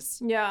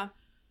sympathies. Yeah.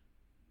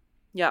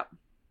 Yep.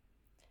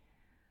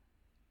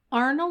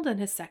 Arnold and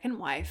his second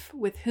wife,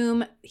 with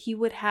whom he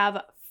would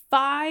have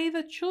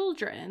 5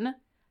 children,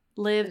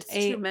 lived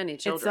too many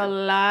children. It's a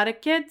lot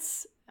of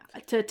kids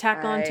to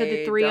tack on to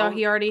the 3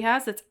 he already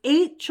has. That's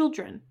 8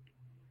 children.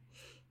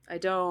 I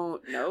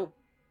don't know.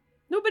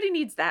 Nobody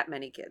needs that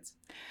many kids.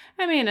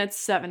 I mean,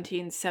 it's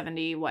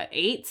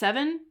 1770,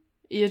 7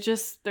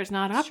 There's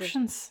not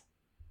options.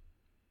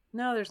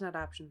 No, there's not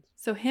options.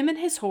 So him and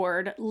his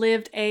horde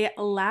lived a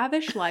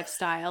lavish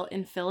lifestyle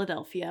in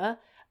Philadelphia,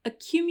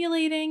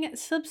 accumulating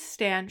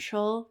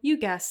substantial, you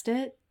guessed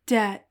it,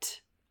 debt.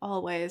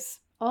 Always.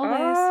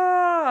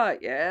 Ah,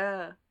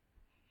 yeah.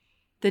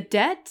 The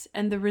debt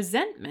and the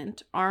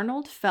resentment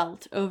Arnold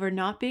felt over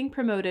not being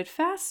promoted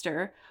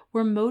faster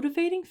were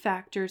motivating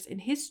factors in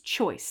his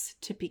choice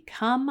to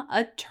become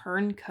a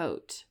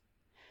turncoat.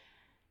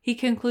 He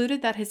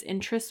concluded that his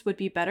interests would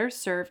be better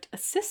served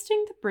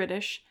assisting the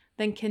British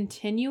than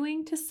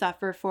continuing to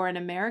suffer for an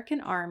American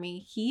army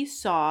he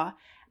saw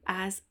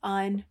as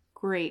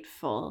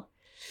ungrateful.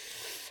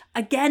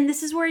 Again,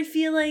 this is where I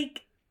feel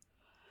like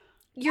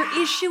your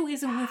issue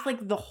isn't with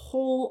like the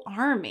whole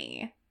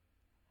army.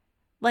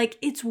 Like,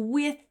 it's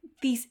with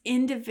these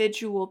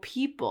individual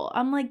people.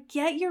 I'm like,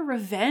 get your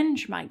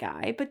revenge, my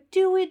guy, but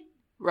do it.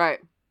 Right.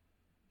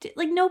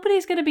 Like,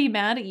 nobody's going to be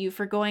mad at you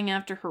for going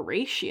after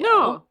Horatio.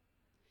 No.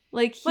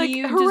 Like,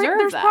 you deserve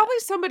there's that. Probably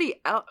somebody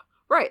else.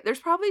 Right. There's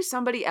probably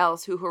somebody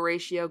else who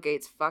Horatio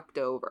Gates fucked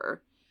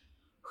over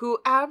who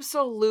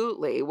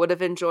absolutely would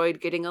have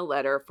enjoyed getting a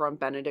letter from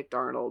Benedict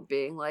Arnold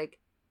being like,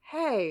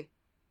 hey,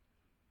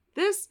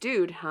 this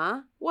dude,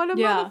 huh? What a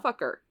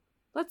motherfucker.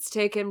 Let's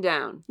take him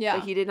down. Yeah.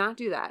 But he did not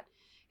do that.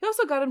 He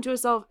also got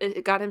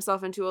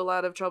himself into a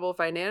lot of trouble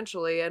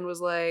financially and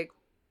was like,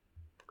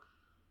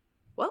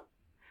 well,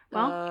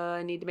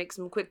 I need to make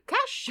some quick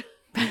cash.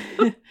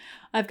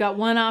 I've got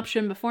one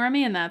option before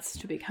me, and that's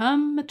to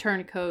become a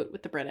turncoat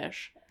with the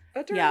British.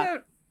 A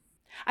turncoat.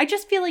 I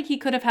just feel like he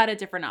could have had a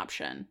different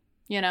option,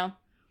 you know?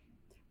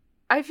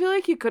 I feel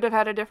like he could have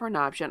had a different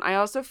option. I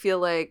also feel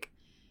like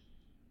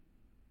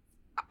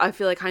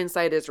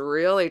hindsight is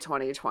really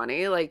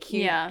 2020. Like,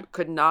 he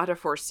could not have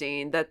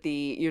foreseen that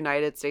the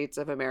United States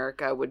of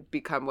America would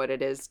become what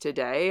it is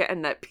today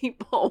and that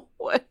people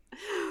would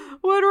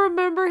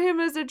remember him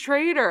as a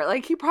traitor.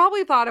 Like, he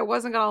probably thought it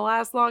wasn't going to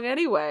last long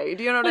anyway.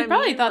 Do you know what I mean? He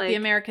probably thought the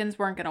Americans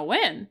weren't going to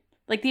win.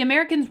 Like, the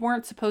Americans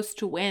weren't supposed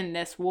to win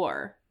this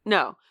war.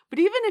 No. But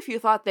even if you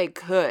thought they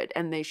could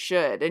and they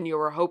should and you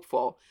were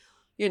hopeful,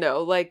 you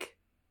know, like,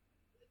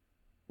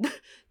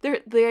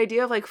 the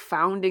idea of like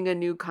founding a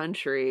new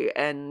country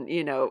and,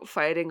 you know,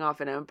 fighting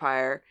off an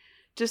empire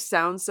just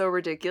sounds so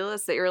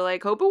ridiculous that you're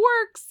like, hope it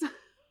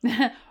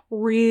works.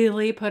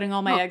 Really putting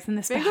all my eggs in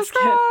this fingers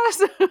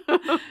basket.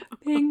 Crossed.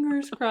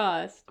 Fingers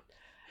crossed.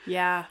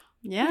 Yeah.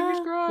 Fingers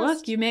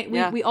crossed.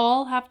 Look, we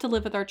all have to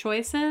live with our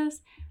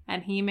choices,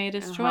 and he made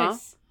his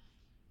choice.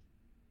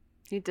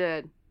 He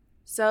did.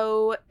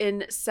 So, in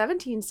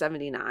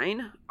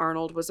 1779,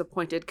 Arnold was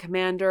appointed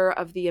commander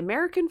of the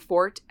American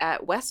fort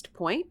at West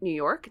Point, New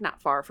York,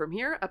 not far from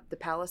here, up the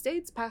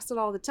Palisades, past it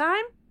all the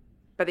time.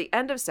 By the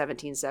end of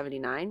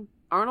 1779,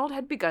 Arnold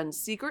had begun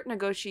secret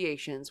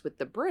negotiations with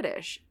the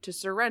British to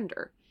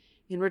surrender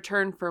in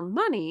return for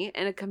money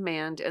and a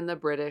command in the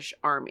British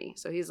Army.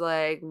 So he's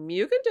like,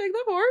 you can take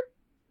the fort.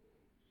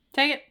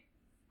 Take it.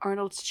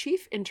 Arnold's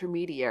chief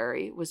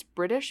intermediary was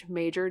British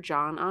Major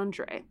John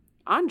Andre.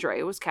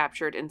 Andre was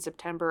captured in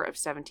September of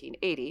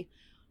 1780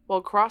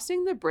 while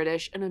crossing the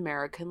British and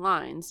American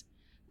lines,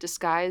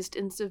 disguised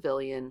in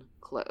civilian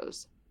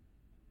clothes.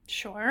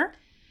 Sure.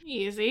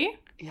 Easy.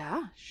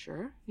 Yeah,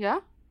 sure. Yeah.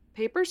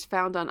 Papers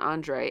found on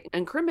Andre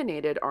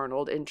incriminated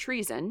Arnold in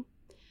treason.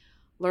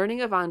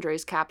 Learning of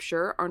Andre's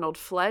capture, Arnold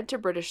fled to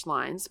British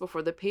lines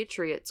before the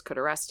Patriots could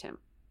arrest him.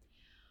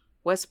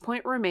 West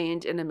Point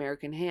remained in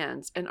American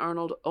hands, and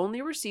Arnold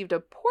only received a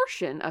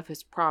portion of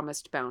his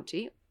promised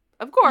bounty.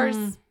 Of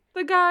course,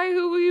 the guy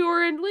who you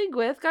were in league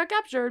with got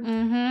captured.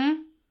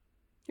 Mm-hmm.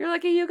 You're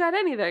lucky you got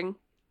anything.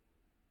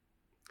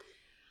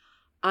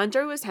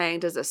 Andre was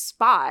hanged as a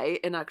spy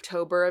in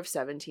October of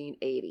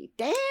 1780.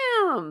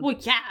 Damn! Well,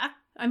 yeah.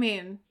 I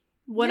mean,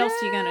 what else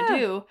are you gonna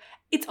do?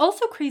 It's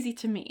also crazy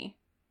to me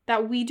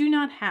that we do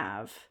not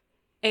have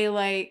a,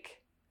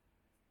 like,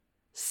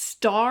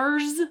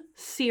 Stars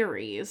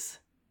series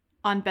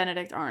on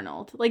Benedict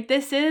Arnold. Like,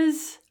 this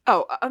is...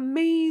 Oh,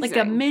 amazing. Like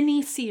a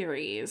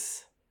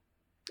mini-series.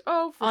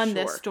 Oh, for on sure.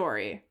 this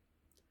story.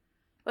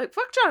 Like,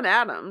 fuck John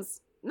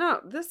Adams.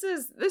 No, this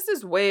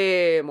is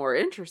way more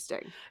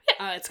interesting.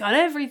 Yeah, it's got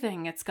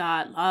everything. It's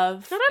got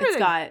love.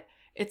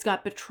 It's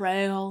got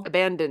betrayal.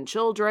 Abandoned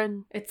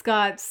children. It's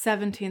got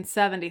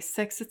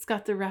 1776. It's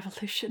got the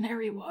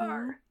Revolutionary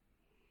War.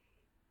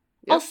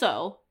 Yep.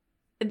 Also,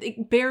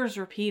 it bears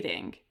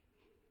repeating.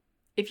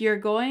 If you're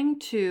going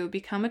to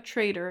become a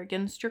traitor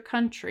against your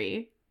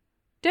country,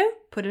 don't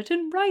put it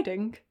in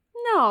writing.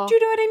 No. Do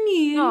you know what I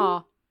mean?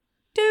 No.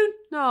 Dude,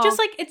 no.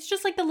 It's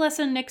just like the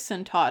lesson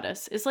Nixon taught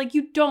us. It's like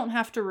you don't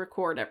have to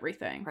record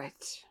everything.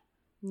 Right.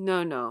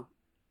 No.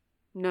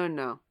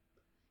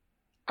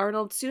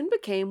 Arnold soon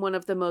became one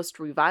of the most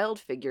reviled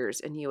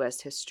figures in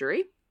U.S.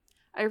 history.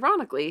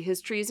 Ironically,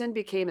 his treason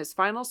became his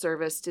final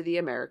service to the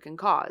American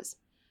cause.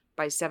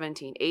 By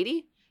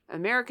 1780,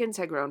 Americans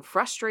had grown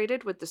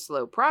frustrated with the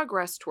slow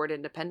progress toward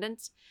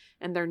independence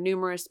and their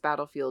numerous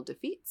battlefield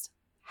defeats.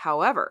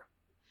 However,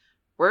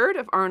 Word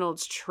of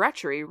Arnold's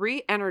treachery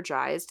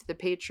re-energized the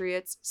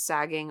Patriots'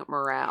 sagging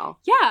morale.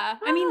 Yeah,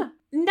 I mean,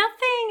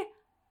 nothing...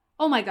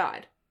 Oh my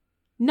God.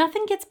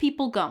 Nothing gets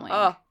people going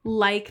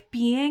like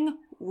being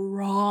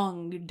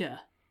wronged.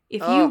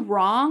 If you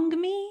wrong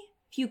me,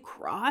 if you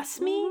cross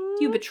me,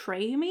 if you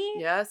betray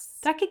me,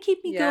 that could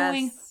keep me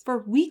going for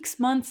weeks,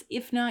 months,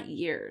 if not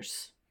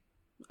years.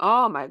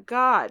 Oh my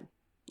God.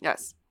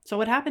 Yes. So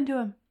what happened to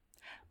him?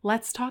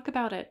 Let's talk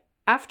about it.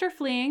 After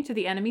fleeing to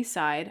the enemy's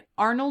side,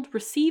 Arnold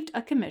received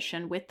a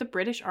commission with the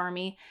British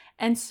Army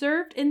and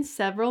served in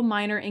several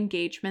minor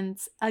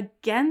engagements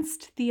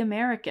against the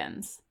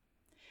Americans.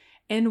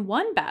 In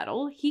one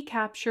battle, he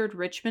captured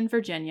Richmond,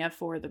 Virginia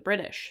for the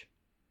British.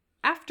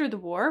 After the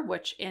war,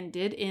 which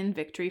ended in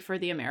victory for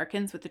the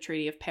Americans with the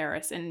Treaty of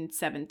Paris in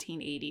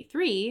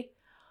 1783,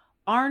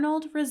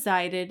 Arnold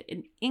resided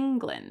in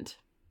England.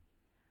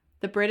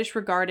 The British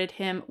regarded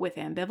him with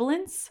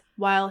ambivalence,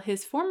 while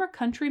his former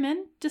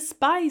countrymen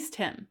despised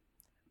him.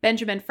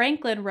 Benjamin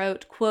Franklin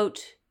wrote,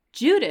 quote,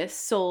 Judas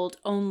sold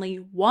only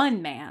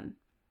one man,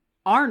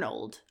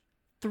 Arnold,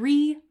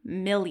 3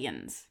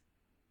 millions.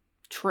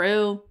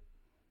 True.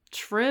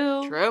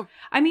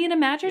 I mean,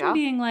 imagine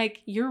being like,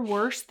 you're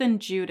worse than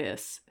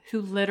Judas, who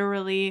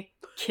literally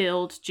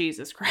killed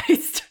Jesus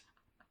Christ.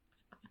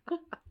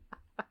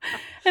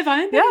 If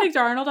I'm Benedict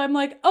Arnold, I'm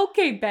like,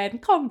 okay, Ben,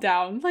 calm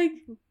down. Like,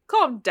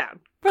 calm down.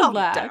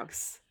 Relax. Calm down.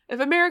 If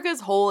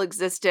America's whole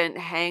existence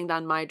hanged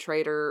on my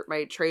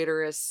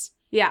traitorous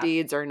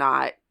deeds or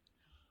not,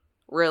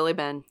 really,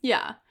 Ben?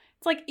 Yeah.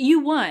 It's like, you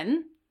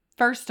won,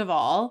 first of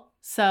all.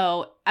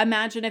 So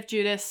imagine if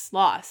Judas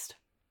lost.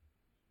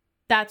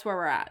 That's where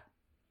we're at.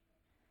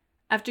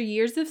 After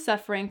years of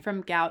suffering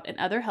from gout and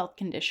other health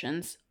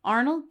conditions,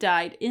 Arnold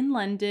died in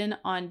London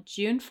on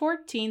June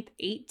 14th,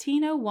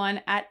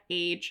 1801 at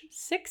age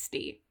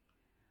 60.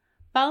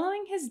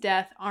 Following his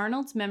death,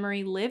 Arnold's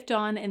memory lived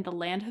on in the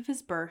land of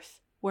his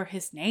birth, where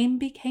his name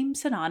became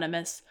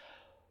synonymous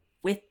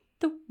with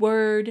the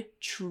word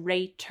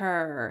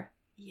traitor.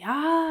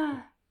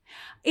 Yeah.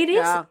 It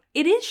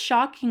is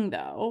shocking,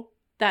 though,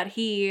 that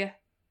he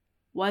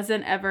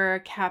wasn't ever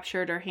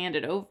captured or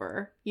handed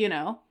over, you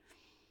know?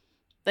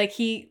 Like,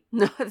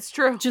 No, it's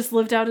true. Just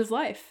lived out his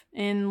life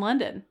in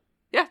London.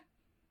 Yeah.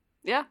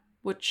 Yeah.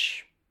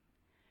 Which,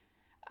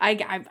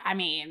 I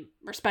mean,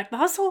 respect the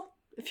hustle.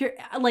 If you're,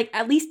 like,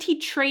 at least he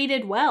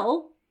traded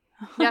well.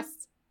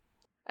 Yes.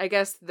 I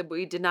guess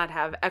we did not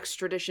have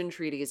extradition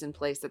treaties in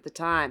place at the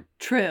time.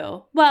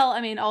 True. Well,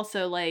 I mean,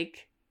 also,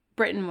 like,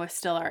 Britain was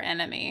still our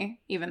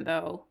enemy, even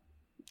though...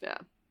 Yeah.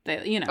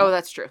 They, you know. Oh,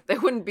 that's true. They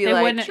wouldn't be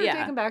like, sure,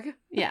 take him back.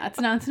 Yeah, it's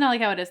not like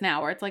how it is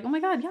now, where it's like, oh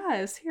my God,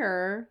 yes,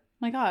 here. Oh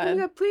my God. Oh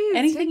my God, please.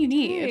 Anything you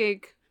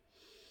need.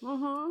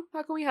 How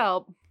can we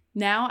help?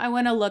 Now I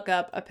want to look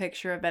up a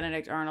picture of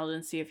Benedict Arnold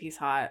and see if he's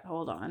hot.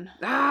 Hold on.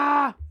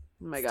 Oh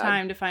my God. It's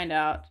time to find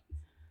out.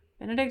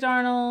 Benedict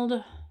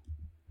Arnold.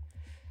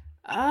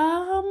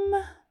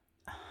 I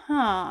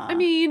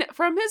mean,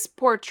 from his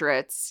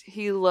portraits,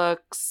 he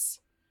looks...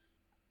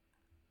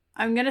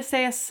 I'm going to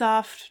say a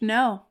soft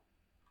no.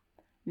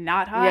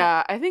 Not hot.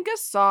 Yeah, I think a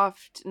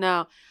soft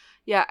no.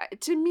 Yeah,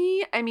 to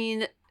me, I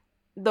mean,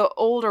 the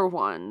older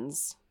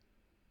ones.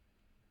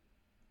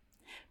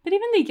 But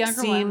even the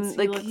younger ones,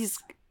 like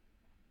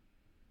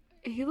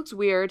he looks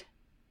weird.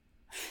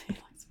 He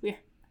looks weird.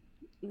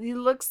 He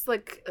looks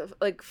like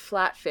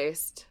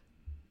flat-faced.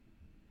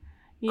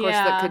 Of course,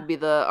 that could be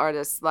the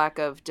artist's lack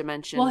of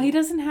dimension. Well, he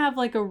doesn't have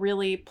like a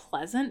really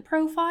pleasant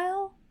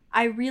profile.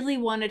 I really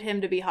wanted him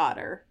to be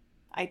hotter.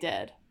 I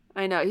did.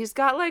 I know. He's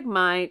got like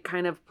my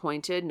kind of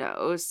pointed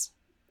nose.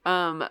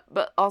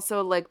 But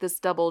also like this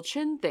double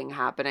chin thing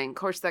happening. Of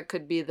course, that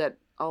could be that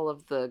all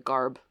of the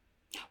garb.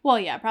 Well,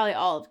 yeah, probably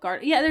all of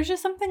garb. Yeah, there's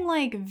just something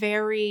like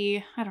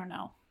very, I don't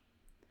know.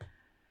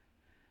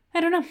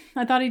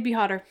 I thought he'd be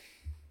hotter.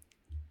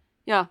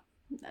 Yeah.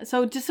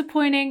 So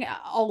disappointing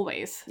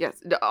always.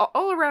 Yes.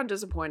 All around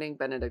disappointing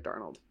Benedict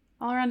Arnold.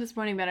 All around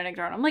disappointing Benedict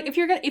Arnold. Like, if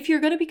you're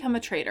gonna become a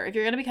traitor, if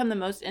you're gonna become the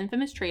most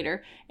infamous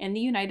traitor in the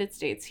United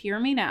States, hear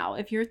me now.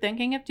 If you're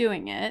thinking of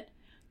doing it,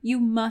 you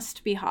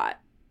must be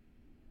hot.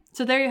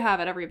 So there you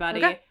have it,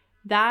 everybody. Okay.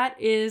 That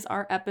is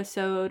our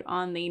episode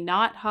on the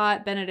not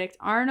hot Benedict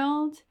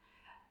Arnold.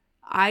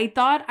 I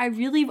thought I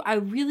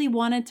really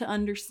wanted to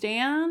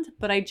understand,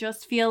 but I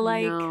just feel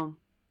like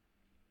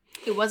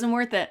it wasn't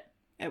worth it.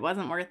 It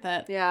wasn't worth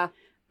it. Yeah.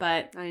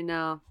 But I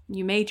know.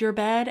 You made your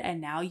bed and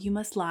now you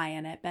must lie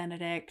in it,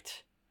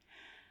 Benedict.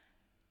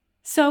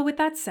 So with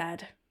that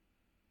said,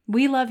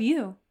 we love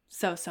you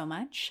so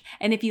much.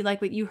 And if you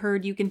like what you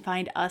heard, you can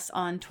find us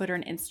on Twitter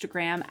and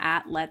Instagram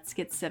at Let's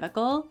Get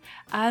Civical.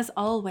 As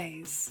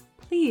always,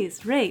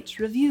 please rate,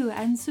 review,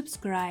 and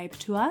subscribe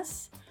to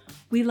us.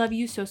 We love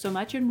you so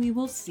much, and we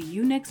will see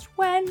you next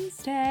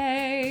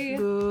Wednesday.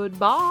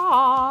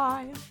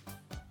 Goodbye.